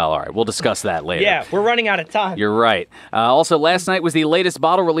 2 to... Well, all right, we'll discuss that later. Yeah, we're running out of time. You're right. Also, last night was the latest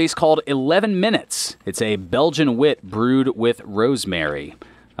bottle release called 11 Minutes. It's a Belgian wit brewed with rosemary.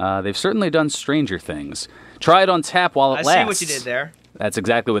 They've certainly done stranger things. Try it on tap while it lasts. I see what you did there. That's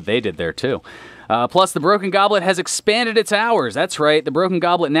exactly what they did there, too. Plus, the Broken Goblet has expanded its hours. That's right. The Broken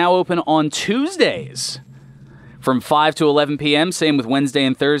Goblet now open on Tuesdays from 5 to 11 p.m., same with Wednesday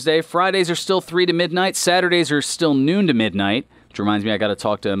and Thursday. Fridays are still 3 to midnight. Saturdays are still noon to midnight, which reminds me I got to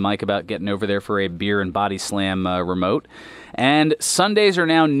talk to Mike about getting over there for a beer and body slam remote. And Sundays are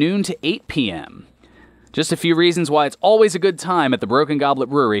now noon to 8 p.m. Just a few reasons why it's always a good time at the Broken Goblet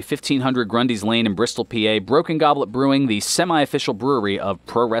Brewery, 1500 Grundy's Lane in Bristol, PA. Broken Goblet Brewing, the semi-official brewery of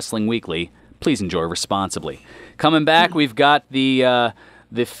Pro Wrestling Weekly, Please enjoy responsibly. Coming back, we've got the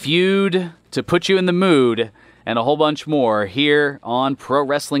feud to put you in the mood and a whole bunch more here on Pro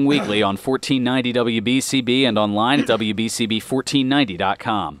Wrestling Weekly on 1490 WBCB and online at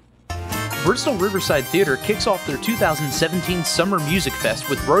WBCB1490.com. Bristol Riverside Theater kicks off their 2017 Summer Music Fest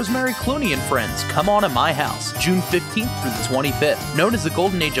with Rosemary Clooney and Friends. Come On at My House, June 15th through the 25th. Known as the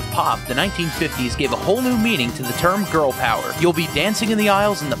Golden Age of Pop, the 1950s gave a whole new meaning to the term girl power. You'll be dancing in the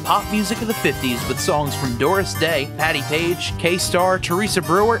aisles in the pop music of the 50s with songs from Doris Day, Patti Page, K-Star, Teresa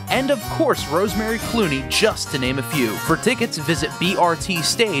Brewer, and of course Rosemary Clooney, just to name a few. For tickets, visit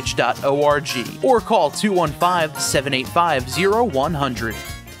brtstage.org or call 215-785-0100.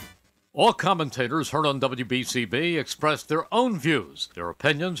 All commentators heard on WBCB express their own views. Their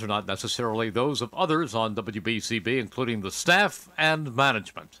opinions are not necessarily those of others on WBCB, including the staff and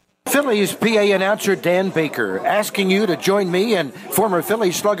management. Phillies PA announcer Dan Baker asking you to join me and former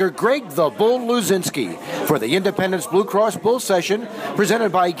Phillies slugger Greg the Bull Luzinski for the Independence Blue Cross Bull Session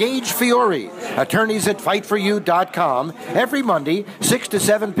presented by Gage Fiore, attorneys at fightforyou.com. Every Monday, 6 to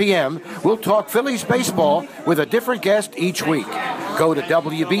 7 p.m., we'll talk Phillies baseball with a different guest each week. Go to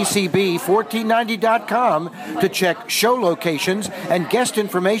WBCB1490.com to check show locations and guest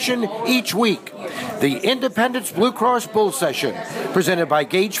information each week. The Independence Blue Cross Bull Session, presented by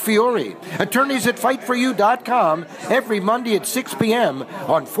Gage Fiore, attorneys at fightforyou.com, every Monday at 6 p.m.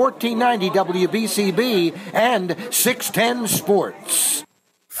 on 1490 WBCB and 610 Sports.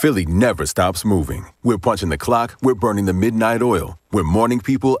 Philly never stops moving. We're punching the clock, we're burning the midnight oil. We're morning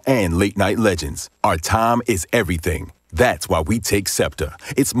people and late night legends. Our time is everything. That's why we take SEPTA.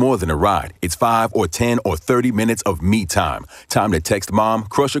 It's more than a ride. It's 5 or 10 or 30 minutes of me time. Time to text mom,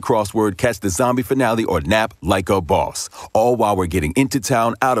 crush a crossword, catch the zombie finale, or nap like a boss. All while we're getting into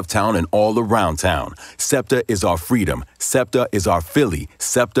town, out of town, and all around town. SEPTA is our freedom. SEPTA is our Philly.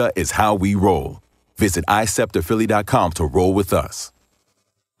 SEPTA is how we roll. Visit iSEPTAPhilly.com to roll with us.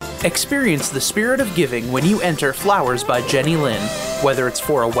 Experience the spirit of giving when you enter Flowers by Jenny Lynn. Whether it's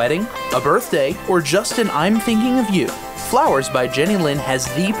for a wedding, a birthday, or just an I'm thinking of you, Flowers by Jenny Lynn has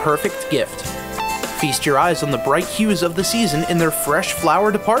the perfect gift. Feast your eyes on the bright hues of the season in their fresh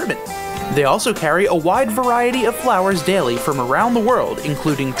flower department. They also carry a wide variety of flowers daily from around the world,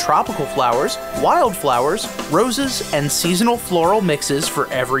 including tropical flowers, wildflowers, roses, and seasonal floral mixes for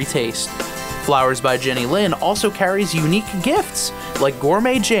every taste. Flowers by Jenny Lynn also carries unique gifts, like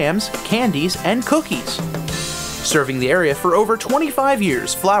gourmet jams, candies, and cookies. Serving the area for over 25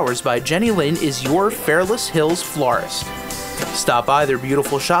 years, Flowers by Jenny Lynn is your Fairless Hills florist. Stop by their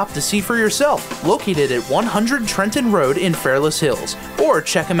beautiful shop to see for yourself, located at 100 Trenton Road in Fairless Hills, or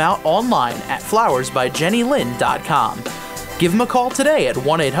check them out online at flowersbyjennylynn.com. Give them a call today at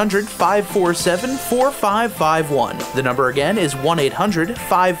 1-800-547-4551. The number again is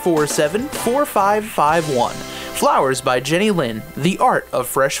 1-800-547-4551. Flowers by Jenny Lynn, the art of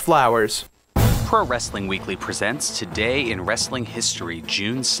fresh flowers. Pro Wrestling Weekly presents Today in Wrestling History,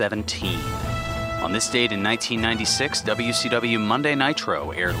 June 17. On this date in 1996, WCW Monday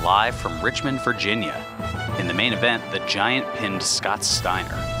Nitro aired live from Richmond, Virginia. In the main event, the Giant pinned Scott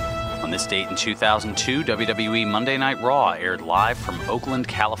Steiner. On this date in 2002, WWE Monday Night Raw aired live from Oakland,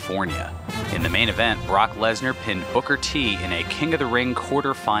 California. In the main event, Brock Lesnar pinned Booker T in a King of the Ring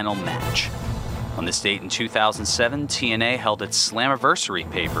quarterfinal match. On this date in 2007, TNA held its Slammiversary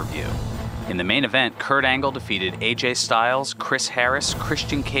pay-per-view. In the main event, Kurt Angle defeated AJ Styles, Chris Harris,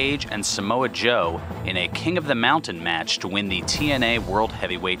 Christian Cage, and Samoa Joe in a King of the Mountain match to win the TNA World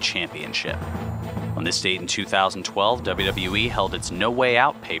Heavyweight Championship. On this date in 2012, WWE held its No Way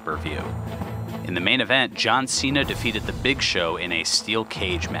Out pay-per-view. In the main event, John Cena defeated The Big Show in a steel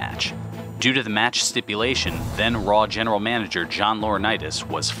cage match. Due to the match stipulation, then Raw General Manager John Laurinaitis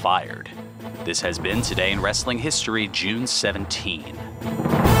was fired. This has been Today in Wrestling History, June 17.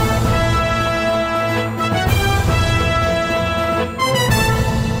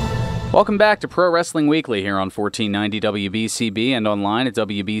 Welcome back to Pro Wrestling Weekly here on 1490 WBCB and online at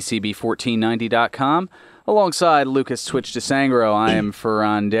WBCB1490.com. Alongside Lucas Twitch DeSangro, I am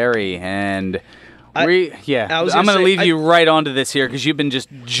Fearon Derry, and I'm going to leave you right onto this here because you've been just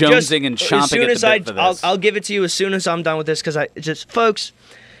jonesing and chomping at the bit for this. I'll give it to you as soon as I'm done with this because folks,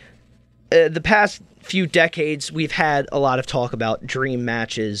 the past few decades we've had a lot of talk about dream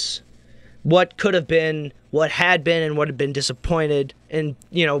matches. What could have been, what had been, and what had been disappointed, and,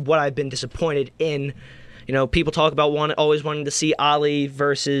 what I've been disappointed in. People talk about always wanting to see Ali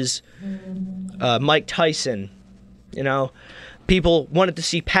versus Mike Tyson. People wanted to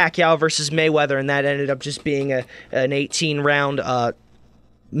see Pacquiao versus Mayweather, and that ended up just being an 18-round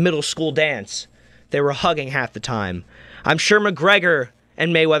middle school dance. They were hugging half the time. I'm sure McGregor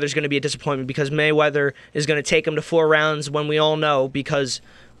and Mayweather's going to be a disappointment because Mayweather is going to take him to 4 rounds when we all know, because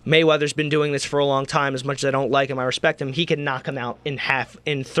Mayweather's been doing this for a long time. As much as I don't like him, I respect him. He can knock him out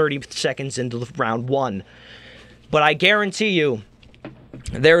in 30 seconds into round 1. But I guarantee you,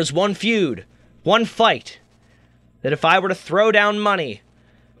 there is one feud, one fight, that if I were to throw down money,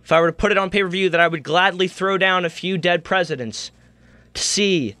 if I were to put it on pay-per-view, that I would gladly throw down a few dead presidents to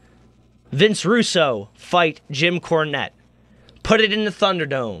see Vince Russo fight Jim Cornette. Put it in the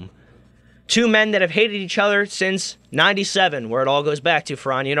Thunderdome. 2 men that have hated each other since 97, where it all goes back to,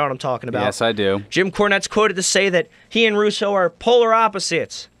 Fearon. You know what I'm talking about. Yes, I do. Jim Cornette's quoted to say that he and Russo are polar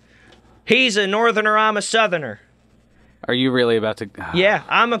opposites. He's a northerner, I'm a southerner. Are you really about to... Yeah,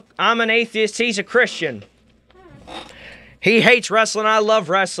 I'm an atheist, he's a Christian. He hates wrestling, I love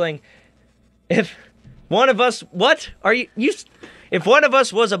wrestling. If one of us... What? Are you... If one of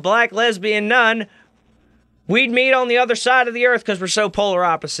us was a black lesbian nun, we'd meet on the other side of the earth because we're so polar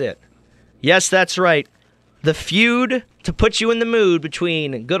opposite. Yes, that's right. The feud to put you in the mood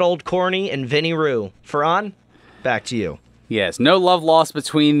between good old Corny and Vinny Roo. Fearon, back to you. Yes, no love lost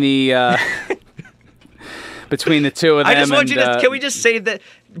between the between the two of them. I just want you to... Can we just save that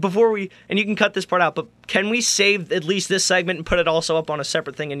before we... And you can cut this part out, but can we save at least this segment and put it also up on a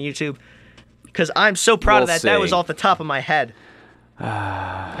separate thing on YouTube? Because I'm so proud of that. See. That was off the top of my head.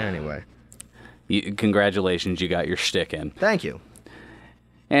 Anyway. Congratulations, you got your shtick in. Thank you.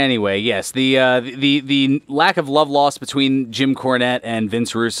 Anyway, yes, the lack of love lost between Jim Cornette and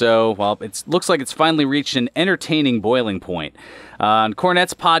Vince Russo, well, it looks like it's finally reached an entertaining boiling point. On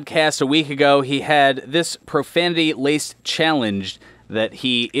Cornette's podcast a week ago, he had this profanity-laced challenge that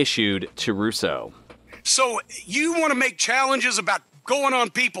he issued to Russo. So you want to make challenges about going on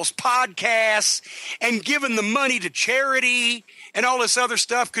people's podcasts and giving the money to charity and all this other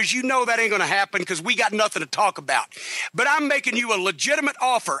stuff, because you know that ain't going to happen because we got nothing to talk about. But I'm making you a legitimate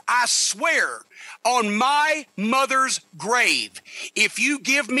offer. I swear on my mother's grave, if you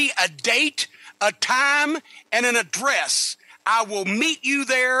give me a date, a time, and an address, I will meet you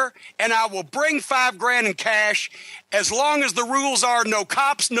there and I will bring $5,000 in cash, as long as the rules are no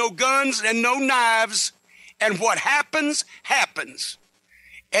cops, no guns, and no knives. And what happens, happens.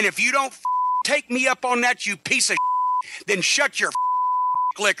 And if you don't take me up on that, you piece of then shut your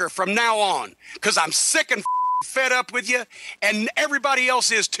liquor from now on, because I'm sick and fed up with you, and everybody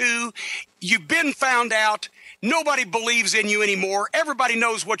else is too. You've been found out. Nobody believes in you anymore. Everybody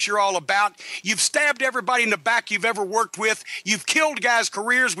knows what you're all about. You've stabbed everybody in the back you've ever worked with. You've killed guys'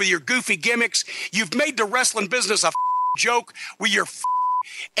 careers with your goofy gimmicks. You've made the wrestling business a joke with your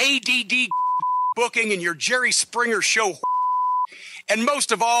ADD booking and your Jerry Springer show. And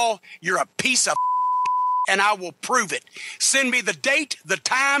most of all, you're a piece of and I will prove it. Send me the date, the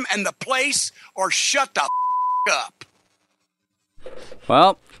time, and the place, or shut the up.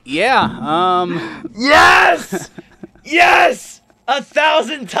 Well, yeah, Yes! Yes!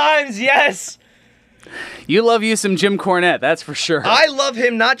 1,000 times yes! You love you some Jim Cornette, that's for sure. I love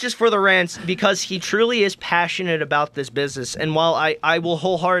him not just for the rants, because he truly is passionate about this business. And while I will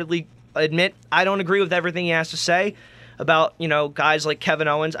wholeheartedly admit I don't agree with everything he has to say about, guys like Kevin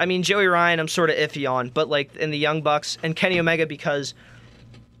Owens. I mean, Joey Ryan I'm sort of iffy on, but like in the Young Bucks and Kenny Omega, because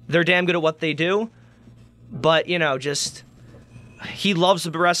they're damn good at what they do. But, just he loves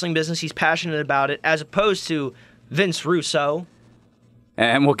the wrestling business. He's passionate about it, as opposed to Vince Russo.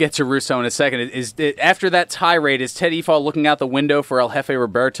 And we'll get to Russo in a second. After that tirade, is Ted Efall looking out the window for El Jefe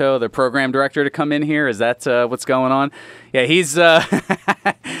Roberto, the program director, to come in here? Is that what's going on? Yeah, he's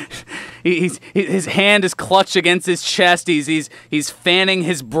his hand is clutched against his chest. He's fanning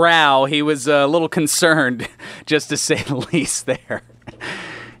his brow. He was a little concerned, just to say the least. There,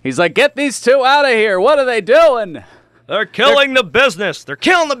 he's like, "Get these two out of here! What are they doing? They're killing the business. They're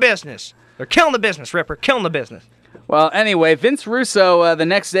killing the business. They're killing the business, Ripper. Killing the business." Well, anyway, Vince Russo, the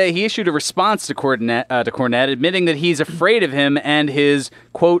next day, he issued a response to Cornette, admitting that he's afraid of him and his,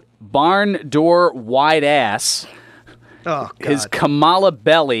 quote, barn door wide ass, his Kamala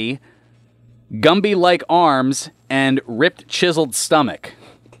belly, Gumby-like arms, and ripped chiseled stomach.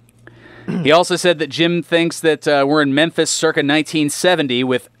 He also said that Jim thinks that we're in Memphis circa 1970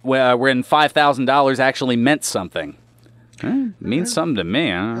 when $5,000 actually meant something. It means something to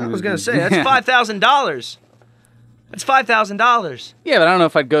me. I was going to say, that's $5,000. That's $5,000. Yeah, but I don't know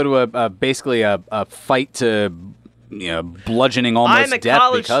if I'd go to basically a fight to bludgeoning almost death because of it.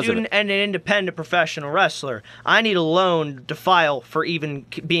 I'm a college student and an independent professional wrestler. I need a loan to file for even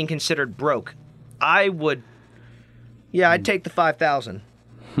being considered broke. I'd take the $5,000.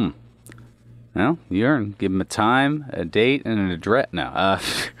 Well, give him a time, a date, and an address. No.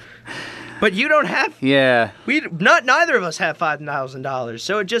 But you don't have. Yeah. Neither of us have $5,000,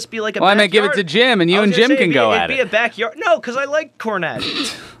 so it'd just be like a. Well, I backyard. might give it to Jim, and you and Jim can go at it. It'd be a backyard. No, because I like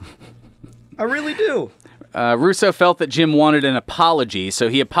Cornette. I really do. Russo felt that Jim wanted an apology, so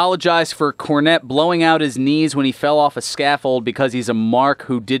he apologized for Cornette blowing out his knees when he fell off a scaffold because he's a mark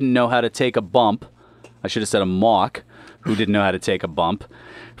who didn't know how to take a bump. I should have said a mock who didn't know how to take a bump.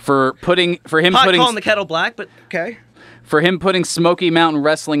 Calling the kettle black, but okay. For him putting Smoky Mountain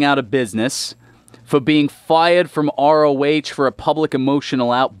Wrestling out of business, for being fired from ROH for a public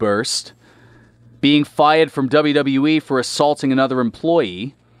emotional outburst, being fired from WWE for assaulting another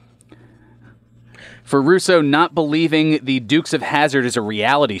employee, for Russo not believing the Dukes of Hazzard is a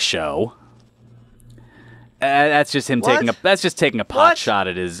reality show. That's just him taking a pot shot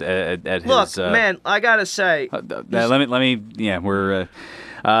at his Look, man, I gotta say,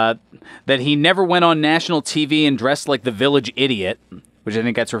 that he never went on national TV and dressed like the village idiot, which I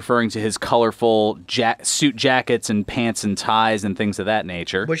think that's referring to his colorful suit jackets and pants and ties and things of that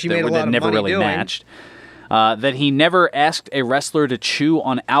nature. Which he made a lot of never money really doing. Matched. That he never asked a wrestler to chew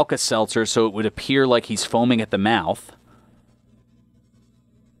on Alka-Seltzer so it would appear like he's foaming at the mouth.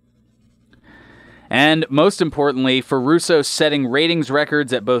 And most importantly, for Russo setting ratings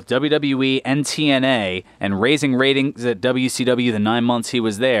records at both WWE and TNA and raising ratings at WCW the 9 months he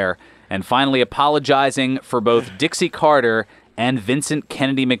was there, and finally apologizing for both Dixie Carter and Vincent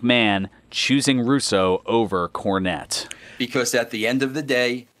Kennedy McMahon choosing Russo over Cornette. Because at the end of the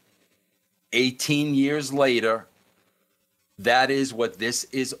day, 18 years later, that is what this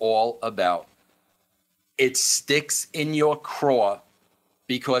is all about. It sticks in your craw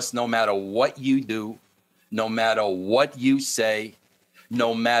because no matter what you do, no matter what you say,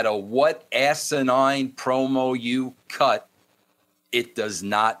 no matter what asinine promo you cut, it does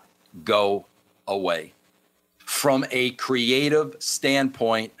not go away. From a creative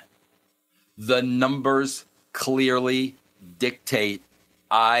standpoint, the numbers clearly dictate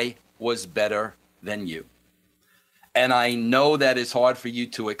I was better than you. And I know that is hard for you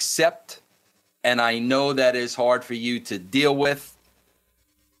to accept, and I know that is hard for you to deal with.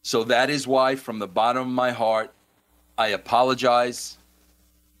 So that is why, from the bottom of my heart, I apologize.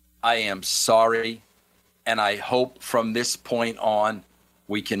 I am sorry. And I hope from this point on,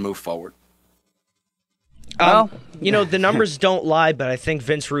 we can move forward. The numbers don't lie, but I think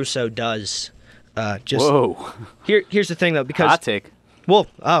Vince Russo does. Whoa. Here's the thing, though, because... Hot take. Well,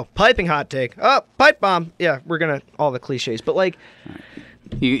 piping hot take. Pipe bomb. Yeah, we're going to... All the cliches. But, like...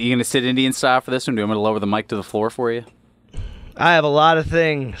 You going to sit Indian style for this one? Do you want me to lower the mic to the floor for you? I have a lot of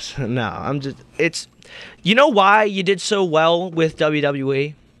things. No, I'm just... It's... You know why you did so well with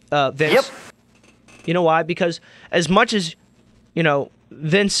WWE, Vince? Yep. You know why? Because as much as,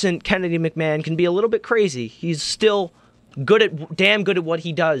 Vincent Kennedy McMahon can be a little bit crazy, he's still damn good at what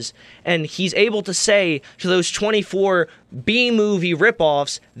he does. And he's able to say to those 24 B-movie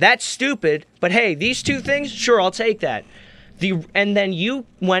ripoffs, that's stupid, but hey, these two things, sure, I'll take that. And then you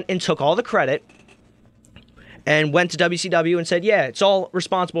went and took all the credit and went to WCW and said, yeah, it's all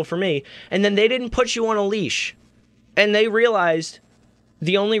responsible for me. And then they didn't put you on a leash. And they realized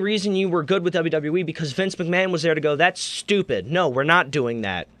the only reason you were good with WWE because Vince McMahon was there to go, that's stupid. No, we're not doing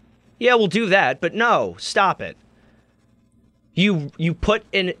that. Yeah, we'll do that, but no, stop it. You put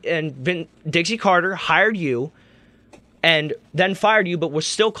in, and Dixie Carter hired you and then fired you, but was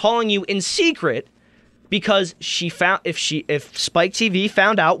still calling you in secret because she found, if Spike TV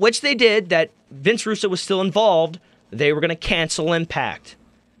found out, which they did, that Vince Russo was still involved, they were going to cancel Impact,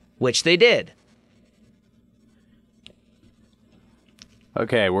 which they did.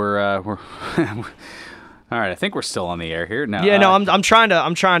 Okay, we're all right. I think we're still on the air here. No, yeah, no, I'm trying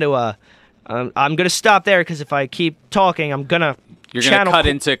to. I'm gonna stop there because if I keep talking, I'm gonna. You're gonna cut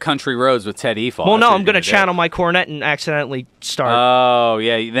into Country Roads with Ted Efall. Well, no, I'm gonna channel my Cornette and accidentally start. Oh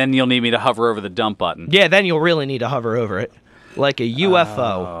yeah, then you'll need me to hover over the dump button. Yeah, then you'll really need to hover over it, like a UFO.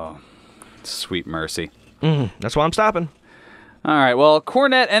 Oh, sweet mercy. That's why I'm stopping. All right, well,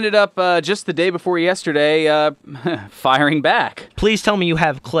 Cornette ended up just the day before yesterday firing back. Please tell me you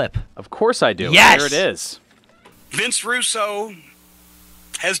have a clip. Of course I do. Yes! Here it is. Vince Russo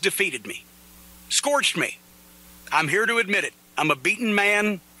has defeated me, scorched me. I'm here to admit it. I'm a beaten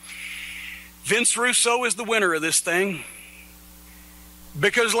man. Vince Russo is the winner of this thing.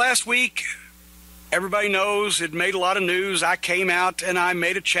 Because last week, everybody knows it made a lot of news. I came out and I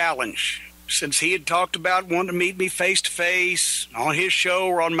made a challenge. Since he had talked about wanting to meet me face-to-face on his show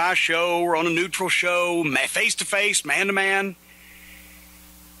or on my show or on a neutral show, face-to-face, man-to-man,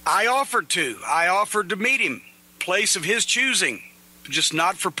 I offered to meet him, place of his choosing, just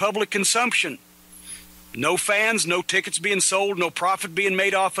not for public consumption. No fans, no tickets being sold, no profit being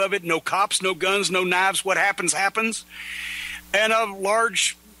made off of it, no cops, no guns, no knives. What happens, happens. And a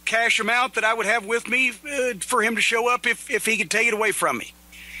large cash amount that I would have with me for him to show up if he could take it away from me.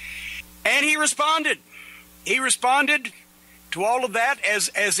 And he responded. He responded to all of that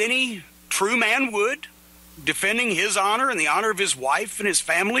as any true man would, defending his honor and the honor of his wife and his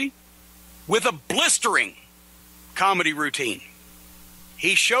family with a blistering comedy routine.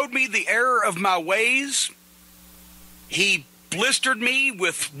 He showed me the error of my ways. He blistered me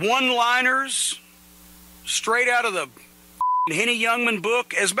with one-liners straight out of the Henny Youngman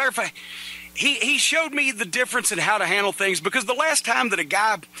book. As a matter of fact, he showed me the difference in how to handle things, because the last time that a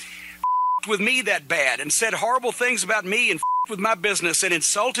guy with me that bad and said horrible things about me and with my business and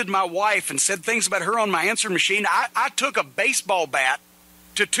insulted my wife and said things about her on my answering machine, I took a baseball bat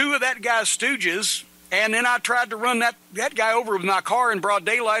to two of that guy's stooges, and then I tried to run that guy over with my car in broad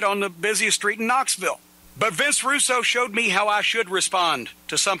daylight on the busiest street in Knoxville. But Vince Russo showed me how I should respond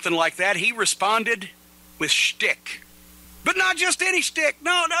to something like that. He responded with shtick. But not just any shtick.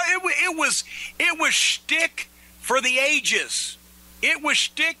 No, it was shtick for the ages. It was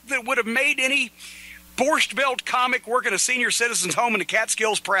shtick that would have made any Borscht Belt comic working a senior citizen's home in the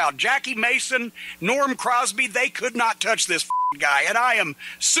Catskills proud. Jackie Mason, Norm Crosby, they could not touch this guy, and I am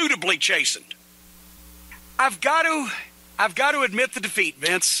suitably chastened. I've got to admit the defeat,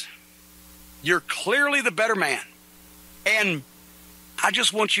 Vince. You're clearly the better man. And I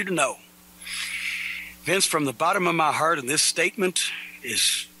just want you to know, Vince, from the bottom of my heart, and this statement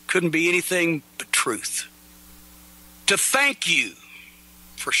couldn't be anything but truth. To thank you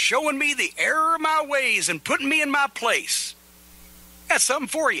for showing me the error of my ways and putting me in my place. That's something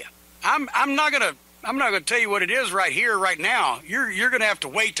for you. I'm not gonna tell you what it is right here, right now. You're gonna have to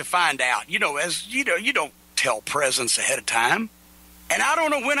wait to find out. You don't tell presents ahead of time. And I don't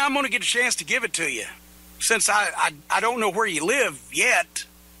know when I'm gonna get a chance to give it to you, since I don't know where you live yet.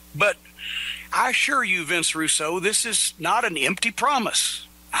 But I assure you, Vince Russo, this is not an empty promise.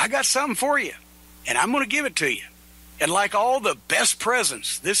 I got something for you, and I'm gonna give it to you. And like all the best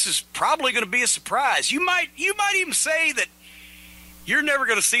presents, this is probably going to be a surprise. You might even say that you're never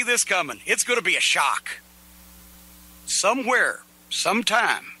going to see this coming. It's going to be a shock. Somewhere,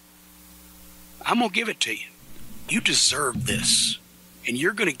 sometime, I'm going to give it to you. You deserve this, and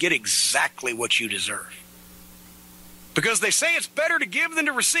you're going to get exactly what you deserve. Because they say it's better to give than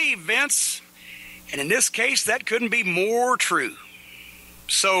to receive, Vince. And in this case, that couldn't be more true.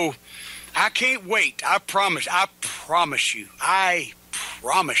 So I can't wait. I promise you. I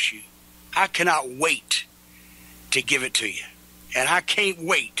cannot wait to give it to you. And I can't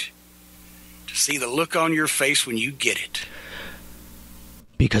wait to see the look on your face when you get it.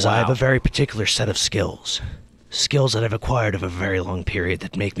 Because I have a very particular set of skills. Skills that I've acquired over a very long period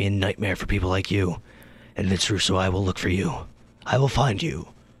that make me a nightmare for people like you. And Vince Russo, I will look for you. I will find you.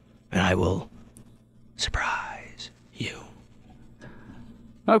 And I will surprise you.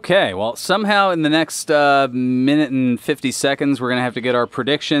 Okay, well, somehow in the next minute and 50 seconds, we're going to have to get our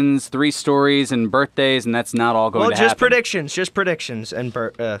predictions, 3 stories, and birthdays, and that's not all going to happen. Just predictions and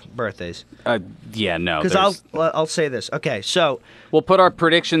birthdays. Yeah, no. Because I'll say this. Okay, so we'll put our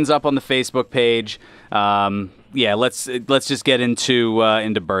predictions up on the Facebook page. Yeah, let's just get into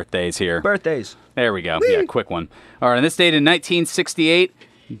birthdays here. Birthdays. There we go. Whee! Yeah, quick one. All right, on this date in 1968,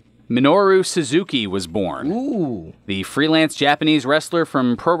 Minoru Suzuki was born. Ooh. The freelance Japanese wrestler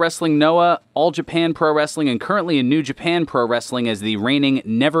from Pro Wrestling Noah, All Japan Pro Wrestling, and currently in New Japan Pro Wrestling as the reigning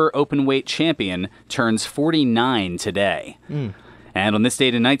Never Openweight champion, turns 49 today. And on this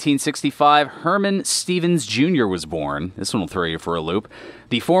date in 1965, Herman Stevens Jr. was born. This one will throw you for a loop.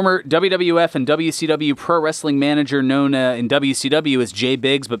 The former WWF and WCW Pro Wrestling manager known in WCW as Jay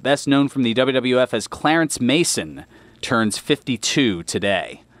Biggs, but best known from the WWF as Clarence Mason, turns 52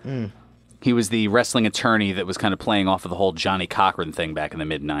 today. He was the wrestling attorney that was kind of playing off of the whole Johnny Cochran thing back in the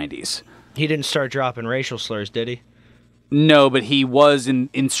mid-90s. He didn't start dropping racial slurs, did he? No, but he was an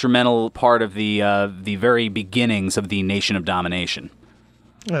instrumental part of the very beginnings of the Nation of Domination.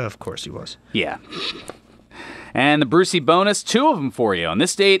 Of course he was. Yeah. And the Brucey bonus, 2 of them for you. On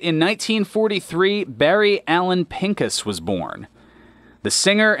this date in 1943, Barry Allen Pincus was born. The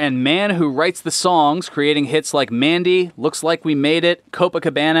singer and man who writes the songs, creating hits like Mandy, Looks Like We Made It,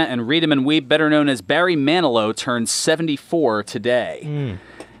 Copacabana, and Read 'Em and Weep, better known as Barry Manilow, turns 74 today.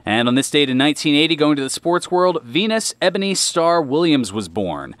 And on this date in 1980, going to the sports world, Venus Ebony Star Williams was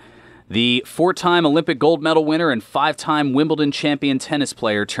born. The 4-time Olympic gold medal winner and 5-time Wimbledon champion tennis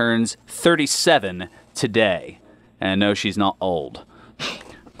player turns 37 today. And no, she's not old.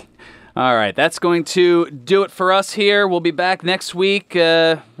 All right, that's going to do it for us here. We'll be back next week.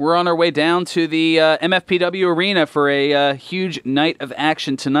 We're on our way down to the MFPW Arena for a huge night of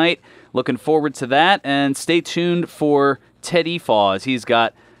action tonight. Looking forward to that, and stay tuned for Ted Efaw as he's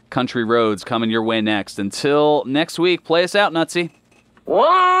got Country Roads coming your way next. Until next week, play us out, Nutsy.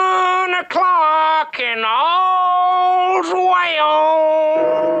 1 o'clock and all's well.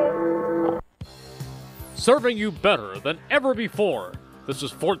 Serving you better than ever before. This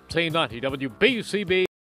is 1490 WBCB.